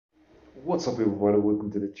What's up, everybody?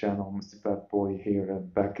 Welcome to the channel. Mr. Fat Boy here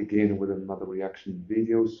and back again with another reaction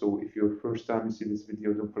video. So, if you're first time you see this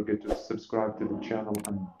video, don't forget to subscribe to the channel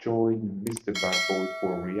and join Mr. Bad Boy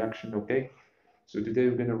for a reaction, okay? So, today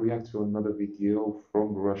we're gonna react to another video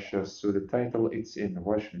from Russia. So, the title it's in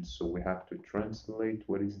Russian, so we have to translate.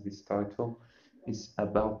 What is this title? It's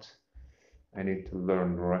about. I need to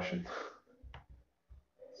learn Russian.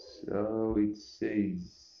 So it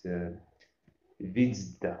says.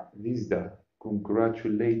 Zvezda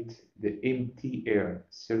congratulate the MTR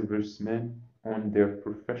servicemen on their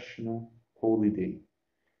professional holiday.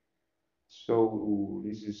 So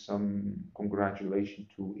this is some congratulation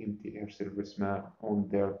to MTR servicemen on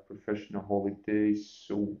their professional holidays.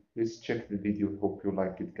 So let's check the video. Hope you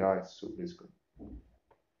like it, guys. So let's go.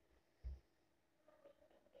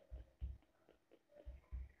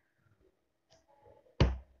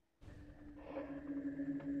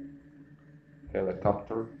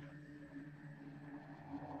 Helicopter.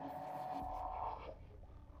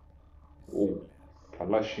 Oh,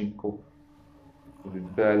 Kalashnikov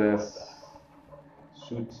with badass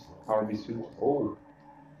suit, army suit. Oh,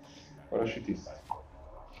 parachutist.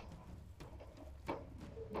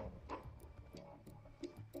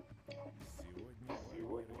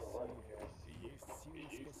 Сегодня в армии России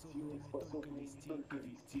есть силы, способные не только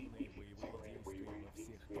вести эффективные боевые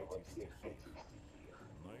действия во всех этих стихиях,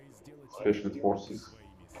 но и сделать Special их Forces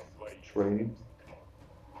своими training.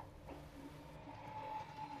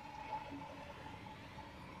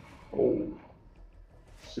 Oh,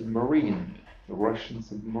 submarine, the Russian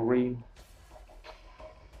submarine.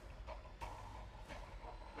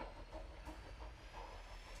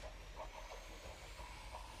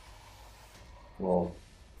 Wow.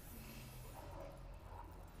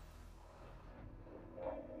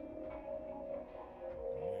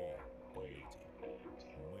 Мы люди,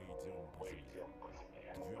 мы идем по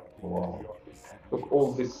земле. Wow. Твердый Look,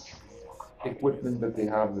 all this equipment that they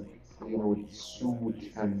have,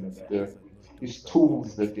 suit and these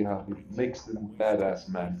tools that they have, it makes them badass,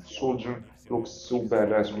 man. Soldier looks so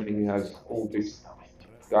badass when he has all these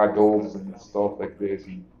goggles and stuff like this,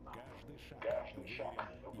 and каждый шаг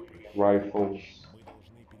выверен и rifles.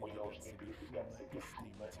 точен. Мы должны передвигаться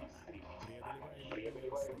бесшумно и стремительно,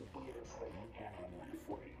 преодолевая любые расстояния и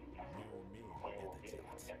любой рельеф. Мы умеем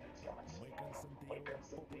это делать. Мы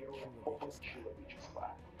концентрируем опыт человечества.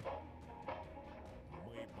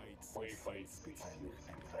 Мы бойцы сил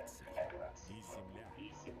специальных операций. И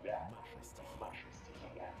земля — наша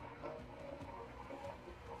стихия.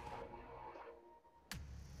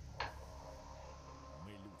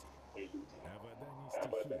 Мы люди, а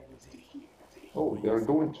вода не стихия людей. Oh, they are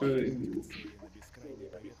going to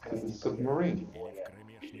the submarine.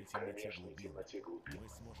 Или в кромешной темноте глубин.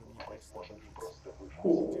 Мы сможем не просто выжить.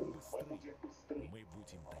 Oh, Мы будем быстры. Мы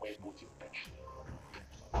будем точны.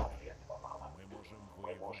 Но этого мало.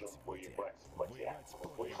 Мы можем воевать в воде.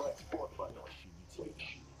 Воевать под водой.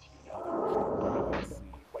 Защитить ее. Потому что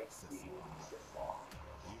мы бойцы со слова.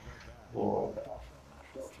 wow.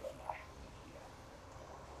 Тоже наша стихия.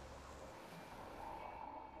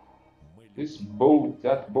 This boat,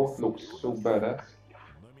 that boat looks so badass.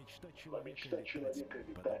 Но мечта человека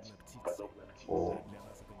летать, подобно птице, Oh,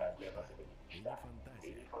 а для нас это не мечта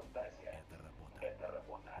или фантазия. Это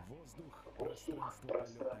работа. Воздух,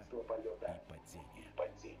 пространство полета и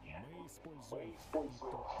падение. Мы используем и то,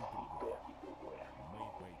 и другое.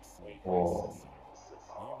 Мы oh, бойцы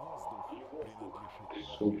и воздух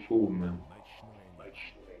so принадлежит cool, man.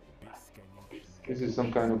 ночное небо. This is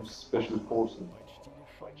some kind of special forces.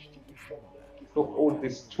 Почти лишенное Look, all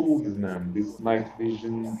these tools, man. This night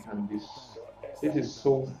vision and this is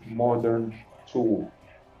so modern tool.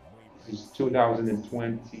 This is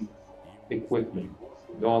 2020 equipment,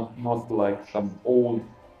 not like some old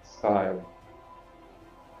style.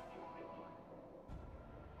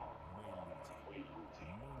 Мы люди,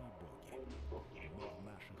 мы не боги, но в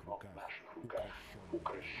наших руках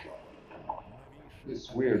укращенный огонь.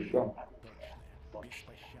 This weird gun.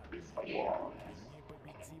 Беспощадная,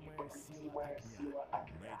 непобедимая сила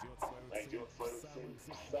огня найдет свою цель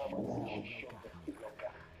в самых защищенных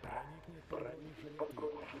уголках. Проникнет под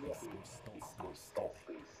бронежилеты и сквозь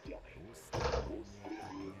толстые стены.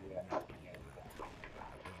 Устремление огня не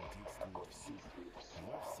преграда. Огонь действует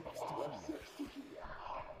во всех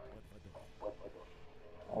стихиях. Под водой.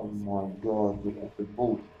 Oh my god, look at the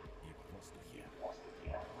boat. И в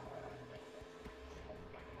воздухе.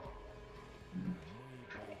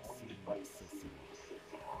 Мы бойцы со земли.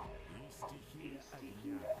 И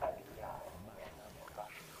стихия огня в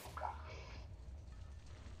наших руках.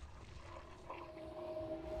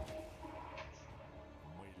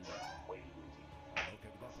 Мы люди.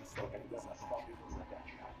 Но когда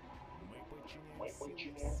задача. Мы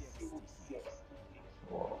подчиняем силы всех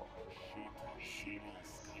стихий. Щит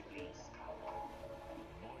силы скалы.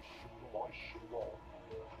 Мощь волн.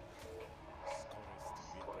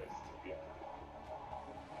 Скорость ветра.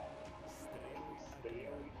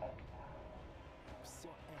 Стрелы огня. Все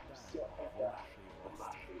это в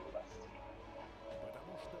нашей власти.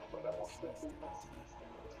 Потому что у нас есть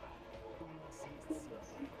Родина. У нас есть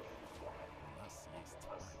семья. У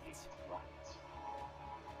нас есть память.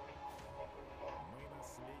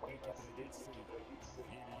 Мы наследники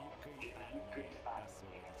традиций великой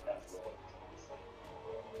армии освободительниц.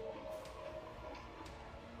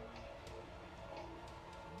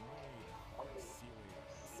 Мы силы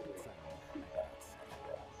специальных операций.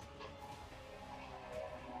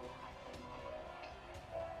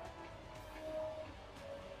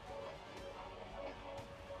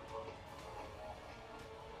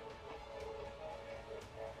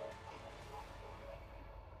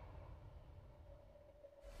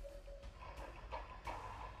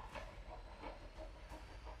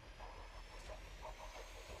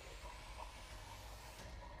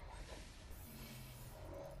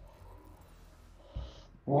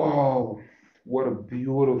 Wow, what a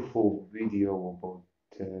beautiful video about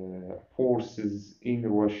forces in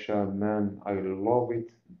Russia, man. I love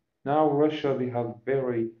it. Now Russia, they have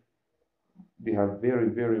very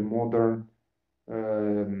modern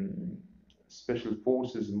um, special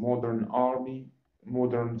forces, modern army,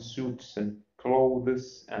 modern suits and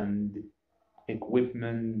clothes and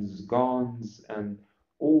equipment, guns, and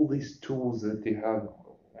all these tools that they have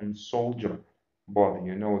on soldier body.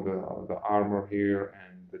 You know, the armor here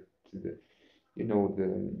and the you know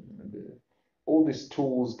the all these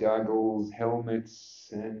tools, goggles, helmets,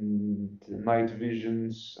 and night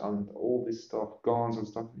visions, and all this stuff, guns and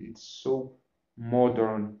stuff. It's so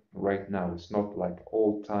modern right now. It's not like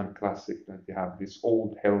old time classic that they have this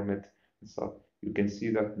old helmet and stuff. You can see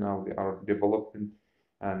that now they are developing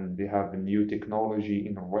and they have a new technology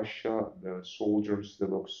in Russia. The soldiers, they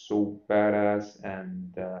look so badass,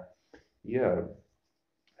 and yeah,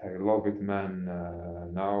 I love it, man.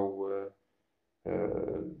 Now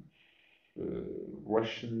uh,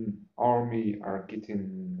 Russian army are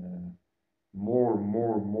getting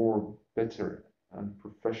more better and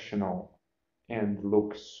professional and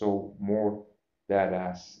look so more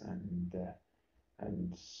badass and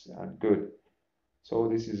and good. So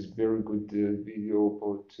this is very good video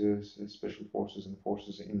about special forces and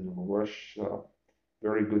forces in Russia.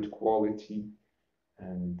 Very good quality.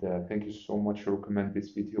 And thank you so much for recommend this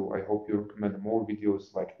video. I hope you recommend more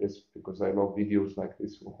videos like this because I love videos like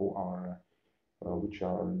this who are which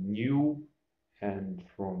are new and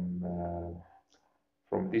from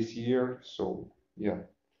this year. So yeah.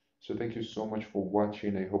 So thank you so much for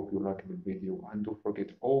watching. I hope you like the video, and don't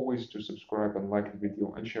forget always to subscribe and like the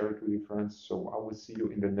video and share it with your friends. So I will see you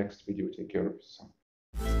in the next video. Take care of yourself.